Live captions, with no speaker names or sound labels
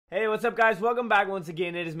Hey, what's up, guys? Welcome back once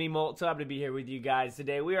again. It is me, Molt. So happy to be here with you guys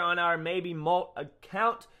today. We are on our maybe Molt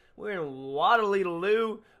account. We're in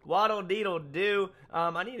Waddle-Dee-Doo. Waddle-Dee-Doo.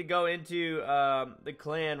 I need to go into the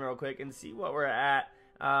clan real quick and see what we're at.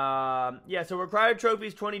 Yeah, so required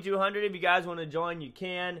trophies 2,200. If you guys want to join, you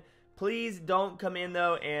can. Please don't come in,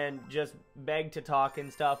 though, and just beg to talk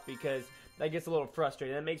and stuff, because that gets a little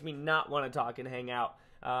frustrating. That makes me not want to talk and hang out.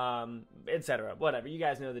 Etc. Whatever, you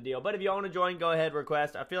guys know the deal. But if you want to join, go ahead,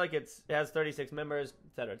 request. I feel like it has 36 members,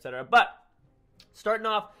 etc., etc. But starting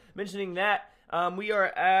off mentioning that, we are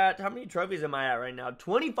at, how many trophies am I at right now?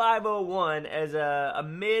 2501 as a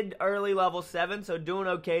mid-early level 7, so doing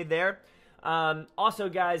okay there. Also,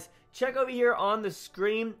 guys, check over here on the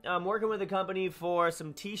screen. I'm working with a company for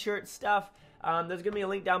some t-shirt stuff. There's going to be a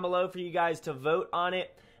link down below for you guys to vote on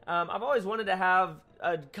it. I've always wanted to have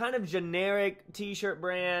a kind of generic t-shirt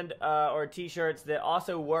brand or t-shirts that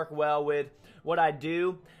also work well with what I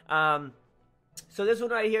do. So this one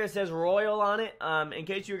right here says Royale on it. In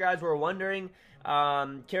case you guys were wondering,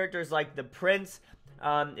 characters like the Prince,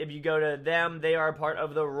 if you go to them, they are part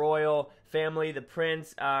of the Royal family. The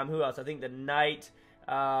Prince, who else? I think the Knight.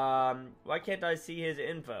 Why can't I see his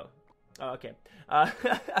info? Oh, okay.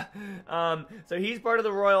 So he's part of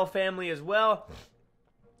the Royal family as well.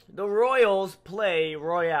 The Royals play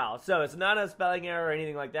Royale, so it's not a spelling error or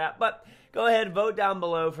anything like that, but go ahead, vote down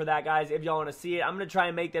below for that, guys, if y'all want to see it. I'm going to try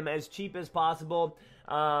and make them as cheap as possible.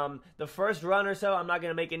 The first run or so, I'm not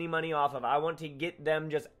going to make any money off of. I want to get them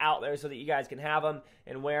just out there so that you guys can have them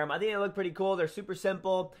and wear them. I think they look pretty cool. They're super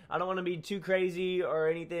simple. I don't want to be too crazy or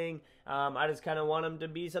anything. I just kind of want them to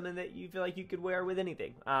be something that you feel like you could wear with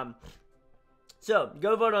anything. So,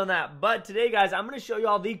 go vote on that. But today, guys, I'm going to show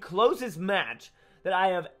y'all the closest match that I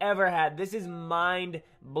have ever had. This is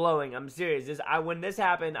mind-blowing. I'm serious. When this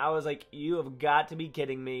happened, I was like, you have got to be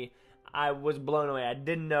kidding me. I was blown away. I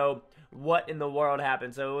didn't know what in the world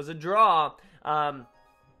happened. So it was a draw.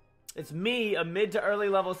 It's me, a mid to early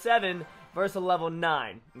level 7 versus a level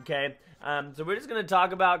 9. Okay? So we're just going to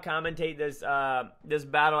talk about, commentate this, this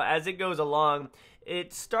battle as it goes along.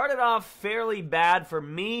 It started off fairly bad for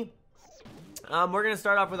me. We're going to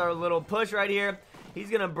start off with our little push right here. He's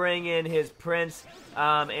going to bring in his Prince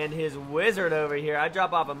and his Wizard over here. I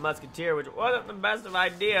drop off a Musketeer, which wasn't the best of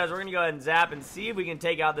ideas. We're going to go ahead and zap and see if we can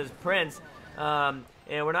take out this Prince. And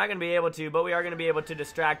we're not going to be able to, but we are going to be able to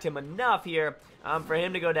distract him enough here for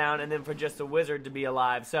him to go down and then for just the Wizard to be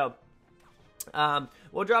alive. So,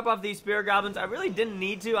 we'll drop off these Spear Goblins. I really didn't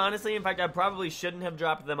need to, honestly. In fact, I probably shouldn't have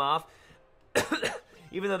dropped them off.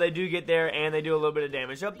 Even though they do get there and they do a little bit of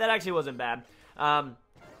damage. So, that actually wasn't bad.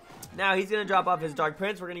 Now, he's going to drop off his Dark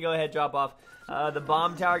Prince. We're going to go ahead and drop off the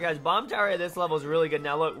Bomb Tower, guys. Bomb Tower at this level is really good.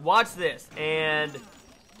 Now, look, watch this. And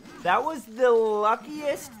that was the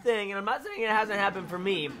luckiest thing. And I'm not saying it hasn't happened for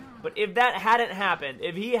me. But if that hadn't happened,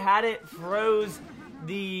 if he hadn't froze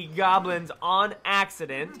the goblins on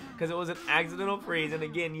accident, because it was an accidental freeze. And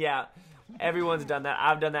again, yeah, everyone's done that.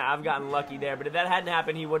 I've done that. I've gotten lucky there. But if that hadn't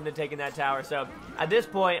happened, he wouldn't have taken that tower. So at this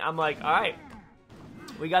point, I'm like, all right,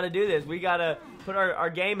 we got to do this. We got to put our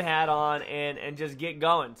game hat on and just get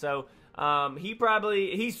going. So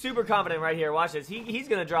he's super confident right here. Watch this. He's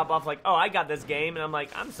going to drop off like, oh, I got this game. And I'm like,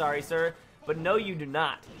 I'm sorry, sir. But no, you do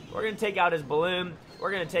not. We're going to take out his balloon. We're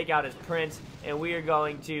going to take out his Prince. And we are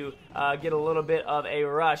going to get a little bit of a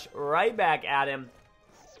rush right back at him.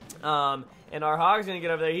 And our Hog's going to get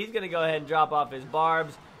over there. He's going to go ahead and drop off his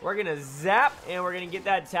barbs. We're going to zap. And we're going to get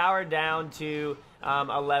that tower down to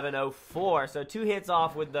 1104. So 2 hits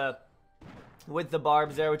off with the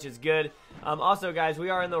barbs there, which is good. Also, guys, we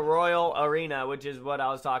are in the Royal Arena, which is what I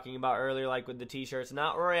was talking about earlier, like with the t-shirts.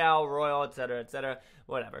 Not Royale, Royal, etc.,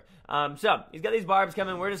 whatever. So, he's got these barbs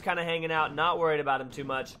coming. We're just kind of hanging out, not worried about him too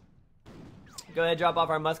much. Go ahead, drop off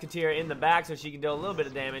our Musketeer in the back so she can do a little bit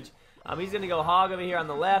of damage. He's going to go Hog over here on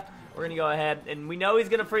the left. We're going to go ahead, and we know he's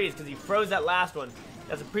going to freeze because he froze that last one.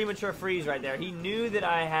 That's a premature freeze right there. He knew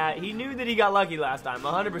that he got lucky last time.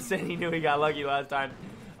 100% he knew he got lucky last time.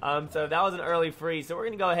 So that was an early freeze. So we're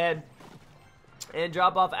going to go ahead and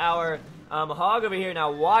drop off our Hog over here.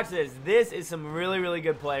 Now watch this. This is some really, really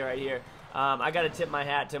good play right here. I got to tip my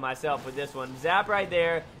hat to myself with this one. Zap right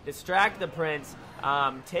there. Distract the Prince.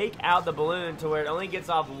 Take out the balloon to where it only gets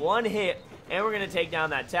off 1 hit. And we're going to take down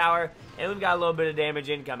that tower. And we've got a little bit of damage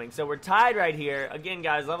incoming. So we're tied right here. Again,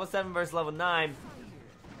 guys, level 7 versus level 9.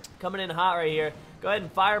 Coming in hot right here. Go ahead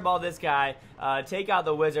and fireball this guy. Take out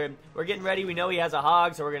the Wizard. We're getting ready. We know he has a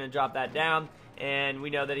Hog, so we're going to drop that down. And we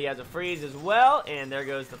know that he has a freeze as well. And there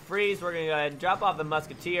goes the freeze. We're going to go ahead and drop off the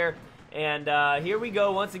Musketeer. And here we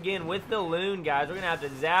go once again with the Loon, guys. We're going to have to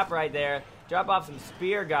zap right there. drop off some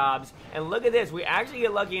spear gobs, and look at this. We actually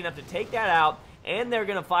get lucky enough to take that out, and they're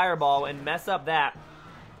going to fireball and mess up that.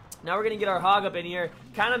 Now we're going to get our hog up in here.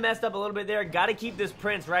 Kind of messed up a little bit there. Got to keep this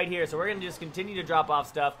prince right here. So we're going to just continue to drop off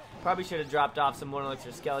stuff. Probably should have dropped off some more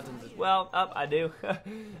elixir skeletons as well. Oh, I do.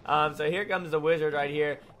 So here comes the wizard right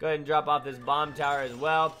here. Go ahead and drop off this bomb tower as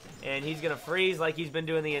well. And he's going to freeze like he's been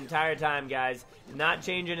doing the entire time, guys. Not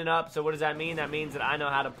changing it up. So what does that mean? That means that I know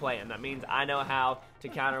how to play him. That means I know how to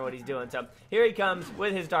counter what he's doing. So here he comes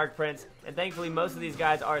with his Dark Prince. And thankfully most of these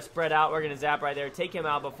guys are spread out. We're going to zap right there. Take him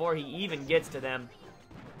out before he even gets to them.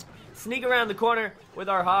 Sneak around the corner with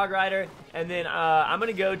our Hog Rider, and then I'm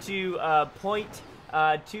going to go to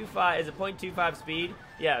 0.25, is it 0.25 speed?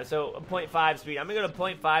 Yeah, so 0.5 speed. I'm going to go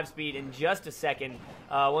to 0.5 speed in just a second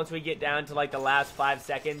once we get down to like the last 5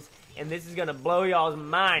 seconds, and this is going to blow y'all's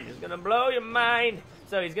mind. It's going to blow your mind.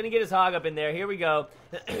 So he's going to get his hog up in there. Here we go.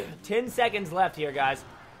 10 seconds left here, guys.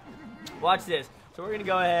 Watch this. So we're going to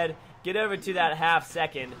go ahead, get over to that half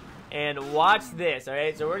second, and watch this, all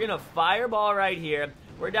right? So we're going to fireball right here.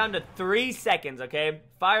 We're down to 3 seconds, okay?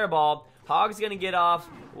 Fireball. Hog's going to get off.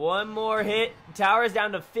 One more hit. Tower's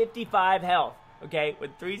down to 55 health, okay?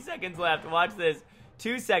 With 3 seconds left. Watch this.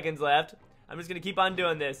 2 seconds left. I'm just going to keep on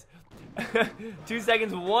doing this. 2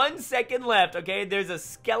 seconds. 1 second left, okay? There's a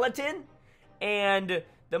skeleton and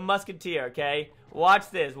the musketeer, okay?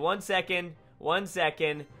 Watch this. 1 second. 1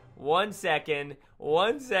 second. 1 second.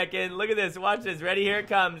 1 second. Look at this. Watch this. Ready? Here it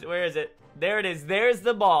comes. Where is it? There it is. There's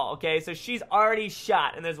the ball, okay? So she's already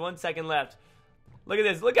shot, and there's 1 second left. Look at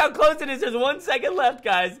this. Look how close it is. There's 1 second left,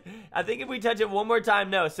 guys. I think if we touch it one more time,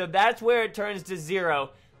 no. So that's where it turns to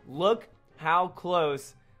 0. Look how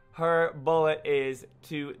close her bullet is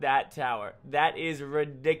to that tower. That is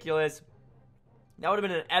ridiculous. That would have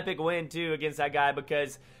been an epic win, too, against that guy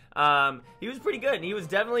because he was pretty good. He was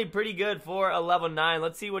definitely pretty good for a level 9.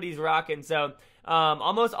 Let's see what he's rocking. So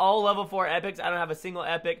almost all level 4 epics. I don't have a single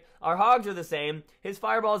epic. Our hogs are the same. His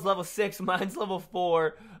fireball is level 6. Mine's level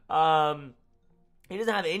 4. He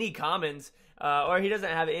doesn't have any commons. Or he doesn't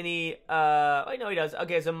have any, oh, no, he does.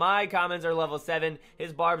 Okay, so my commons are level 7.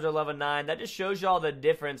 His barbs are level 9. That just shows y'all the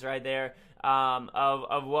difference right there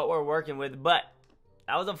of what we're working with. But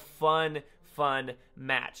that was a fun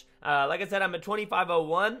match. Like I said, I'm at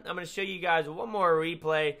 2501. I'm going to show you guys one more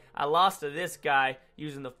replay. I lost to this guy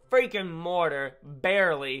using the freaking mortar,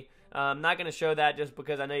 barely. I'm not going to show that just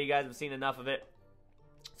because I know you guys have seen enough of it.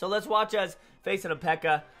 So let's watch us facing a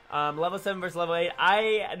P.E.K.K.A. Level 7 versus level 8.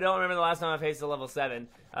 I don't remember the last time I faced a level 7.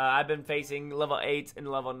 I've been facing level 8s and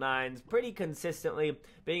level 9s pretty consistently.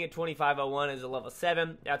 Being at 2501 is a level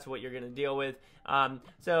 7. That's what you're going to deal with.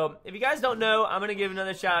 So if you guys don't know, I'm going to give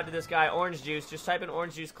another shout out to this guy, Orange Juice. Just type in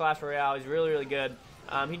Orange Juice Clash Royale. He's really, really good.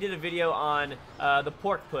 He did a video on the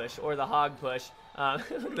pork push or the hog push.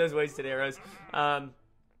 Look at those wasted arrows.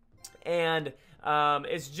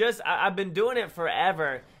 It's just, I've been doing it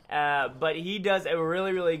forever. But he does a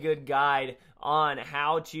really, really good guide on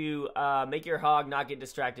how to make your hog not get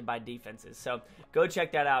distracted by defenses. So go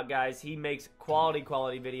check that out, guys. He makes quality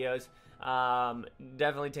videos.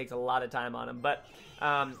 Definitely takes a lot of time on him. But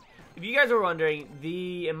if you guys are wondering,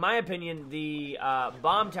 in my opinion, the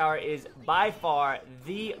bomb tower is by far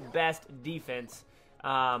the best defense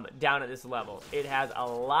down at this level. It has a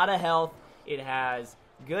lot of health. It has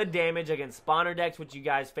good damage against spawner decks, which you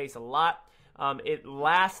guys face a lot. It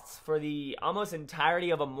lasts for the almost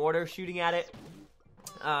entirety of a mortar shooting at it,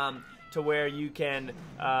 to where you can,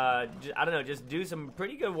 I don't know, just do some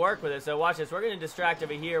pretty good work with it. So watch this. We're going to distract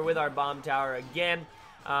over here with our bomb tower again,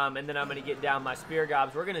 and then I'm going to get down my spear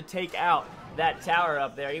gobs. We're going to take out that tower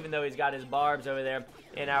up there, even though he's got his barbs over there,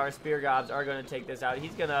 and our spear gobs are going to take this out.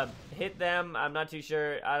 He's going to hit them. I'm not too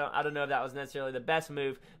sure. I don't know if that was necessarily the best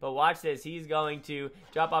move, but watch this. He's going to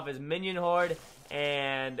drop off his minion horde,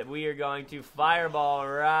 and we are going to fireball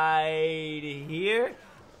right here.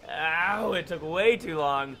 Ow, it took way too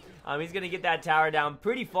long. He's going to get that tower down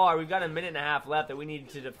pretty far. We've got a minute and a half left that we need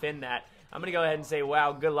to defend that. I'm going to go ahead and say,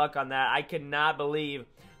 wow, good luck on that. I could not believe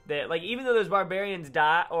that, like, even though those barbarians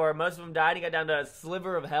died, or most of them died, he got down to a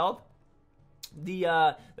sliver of health.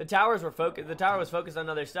 The towers were focused. The tower was focused on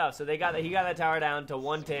other stuff, so he got that tower down to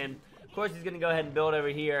 110. Of course, he's going to go ahead and build over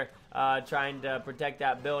here, trying to protect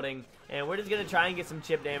that building. And we're just going to try and get some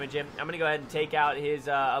chip damage in. I'm going to go ahead and take out his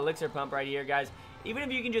elixir pump right here, guys. Even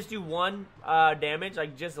if you can just do one damage,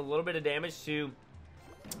 like just a little bit of damage to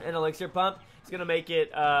an elixir pump, it's going to make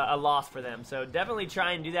it a loss for them. So definitely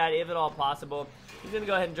try and do that if at all possible. He's going to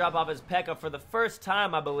go ahead and drop off his P.E.K.K.A. for the first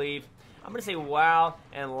time, I believe. I'm going to say wow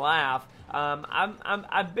and laugh. I've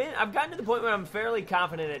gotten to the point where I'm fairly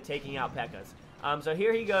confident at taking out P.E.K.K.A.s. So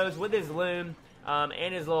here he goes with his loom.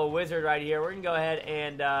 and his little wizard right here. We're going to go ahead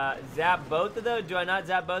and zap both of those. Do I not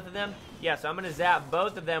zap both of them? Yeah, so I'm going to zap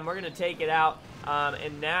both of them. We're going to take it out.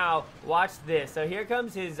 And now, watch this. So here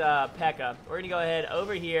comes his P.E.K.K.A. We're going to go ahead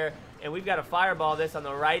over here, and we've got to fireball this on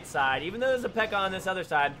the right side, even though there's a P.E.K.K.A. on this other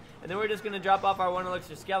side. And then we're just going to drop off our 1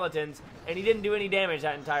 elixir skeletons, and he didn't do any damage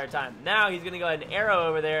that entire time. Now he's going to go ahead and arrow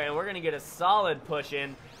over there, and we're going to get a solid push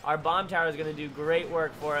in. Our bomb tower is going to do great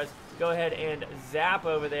work for us. Go ahead and zap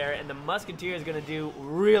over there, and the musketeer is going to do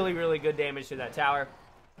really, really good damage to that tower.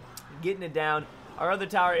 Getting it down. Our other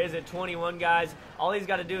tower is at 21, guys. All he's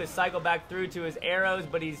got to do is cycle back through to his arrows,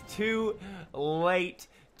 but he's too late.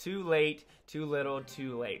 Too late. Too little,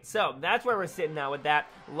 too late. So, that's where we're sitting now with that.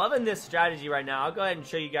 Loving this strategy right now. I'll go ahead and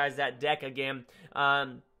show you guys that deck again.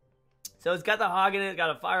 So, it's got the hog in it. It's got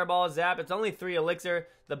a fireball, zap. It's only 3 elixir.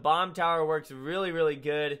 The bomb tower works really, really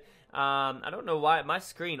good. I don't know why. My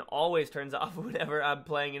screen always turns off whenever I'm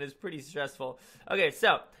playing, and it's pretty stressful. Okay,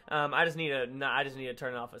 so, I just need to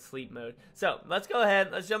turn off asleep mode. So, let's go ahead.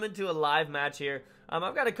 Let's jump into a live match here.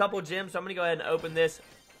 I've got a couple gems, so I'm going to go ahead and open this.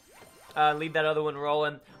 Leave that other one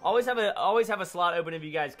rolling. Always have a slot open if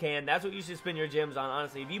you guys can. That's what you should spend your gems on,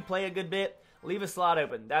 honestly. If you play a good bit, leave a slot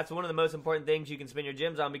open. That's one of the most important things you can spend your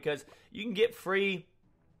gems on, because you can get free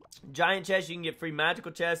giant chests, you can get free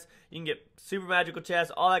magical chests, you can get super magical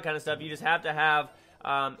chests, all that kind of stuff. You just have to have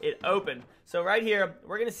it open. So right here,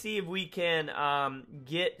 we're going to see if we can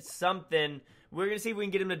get something. We're going to see if we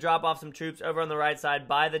can get him to drop off some troops over on the right side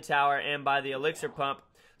by the tower and by the elixir pump.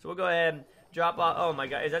 So we'll go ahead and drop off. Oh my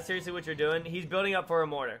god, is that seriously what you're doing? He's building up for a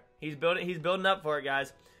mortar. He's building up for it,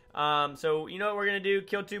 guys. So you know what we're gonna do?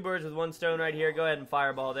 Kill 2 birds with 1 stone right here. Go ahead and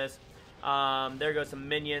fireball this. There goes some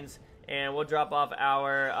minions, and we'll drop off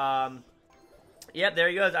our. Yep, there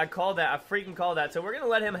he goes. I called that. I freaking called that. So we're gonna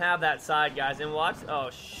let him have that side, guys, and watch. Oh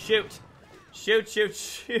shoot, shoot, shoot,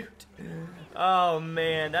 shoot. Oh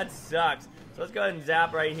man, that sucks. So let's go ahead and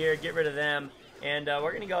zap right here. Get rid of them. And we're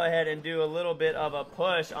going to go ahead and do a little bit of a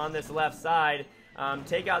push on this left side.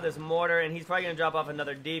 Take out this mortar, and he's probably going to drop off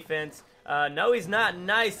another defense. No, he's not.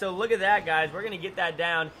 Nice. So look at that, guys. We're going to get that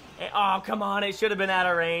down. And, oh, come on. It should have been out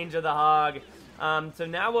of range of the hog. So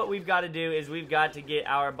now what we've got to do is we've got to get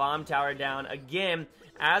our bomb tower down again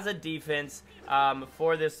as a defense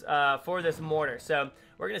for this mortar. So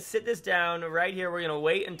we're going to sit this down right here. We're going to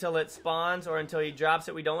wait until it spawns or until he drops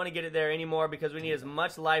it. We don't want to get it there anymore because we need as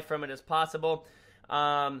much life from it as possible.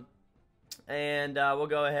 We'll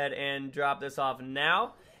go ahead and drop this off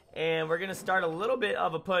now. And we're going to start a little bit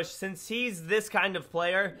of a push. Since he's this kind of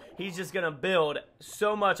player, he's just going to build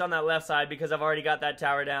so much on that left side because I've already got that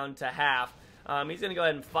tower down to half. He's going to go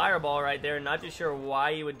ahead and fireball right there. Not too sure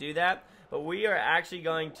why he would do that. But we are actually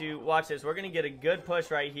going to, watch this, we're going to get a good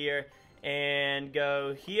push right here. And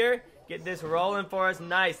go here, get this rolling for us.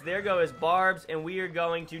 Nice, there go his barbs, and we are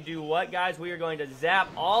going to do what, guys? We are going to zap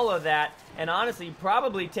all of that, and honestly,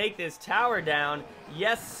 probably take this tower down.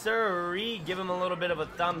 Yes, sirree. Give him a little bit of a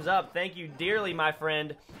thumbs up. Thank you dearly, my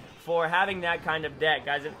friend, for having that kind of deck,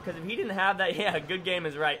 guys. Because if he didn't have that, yeah, good game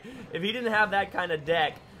is right. If he didn't have that kind of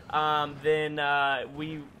deck, then it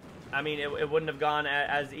wouldn't have gone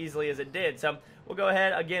as easily as it did. So we'll go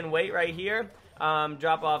ahead, again, wait right here.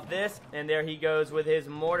 Drop off this, and there he goes with his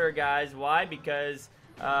mortar, guys. Why? Because,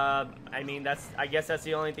 I guess that's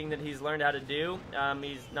the only thing that he's learned how to do.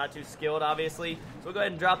 He's not too skilled, obviously. So we'll go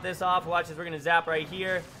ahead and drop this off. Watch this. We're going to zap right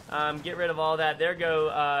here. Get rid of all that. There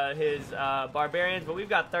go his barbarians, but we've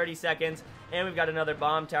got 30 seconds, and we've got another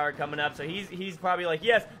bomb tower coming up. So he's probably like,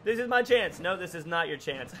 yes, this is my chance. No, this is not your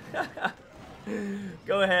chance.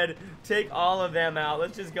 Go ahead. Take all of them out.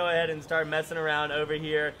 Let's just go ahead and start messing around over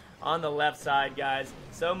here on the left side, guys.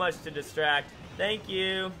 So much to distract. Thank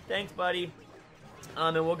you. Thanks, buddy.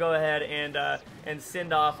 And we'll go ahead and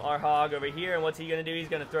send off our hog over here. And what's he going to do? He's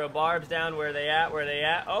going to throw barbs down. Where are they at? Where are they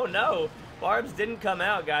at? Oh, no. Barbs didn't come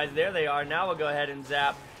out, guys. There they are. Now we'll go ahead and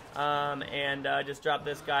zap just drop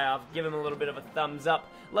this guy off. Give him a little bit of a thumbs up.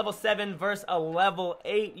 Level 7 versus a level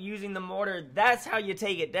 8 using the mortar. That's how you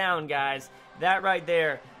take it down, guys. That right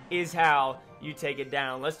there is how you take it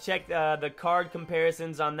down. Let's check the card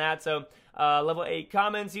comparisons on that. So level 8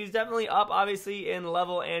 commons, he's definitely up obviously in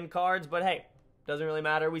level and cards, but hey, doesn't really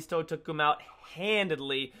matter. We still took him out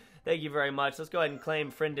handedly. Thank you very much. Let's go ahead and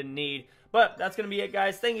claim friend in need. But that's going to be it,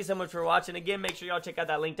 guys. Thank you so much for watching. Again, make sure y'all check out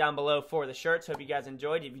that link down below for the shirts. Hope you guys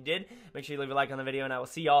enjoyed. If you did, make sure you leave a like on the video, and I will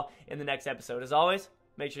see y'all in the next episode. As always,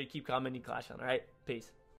 make sure you keep commenting, Clash on, all right? Peace.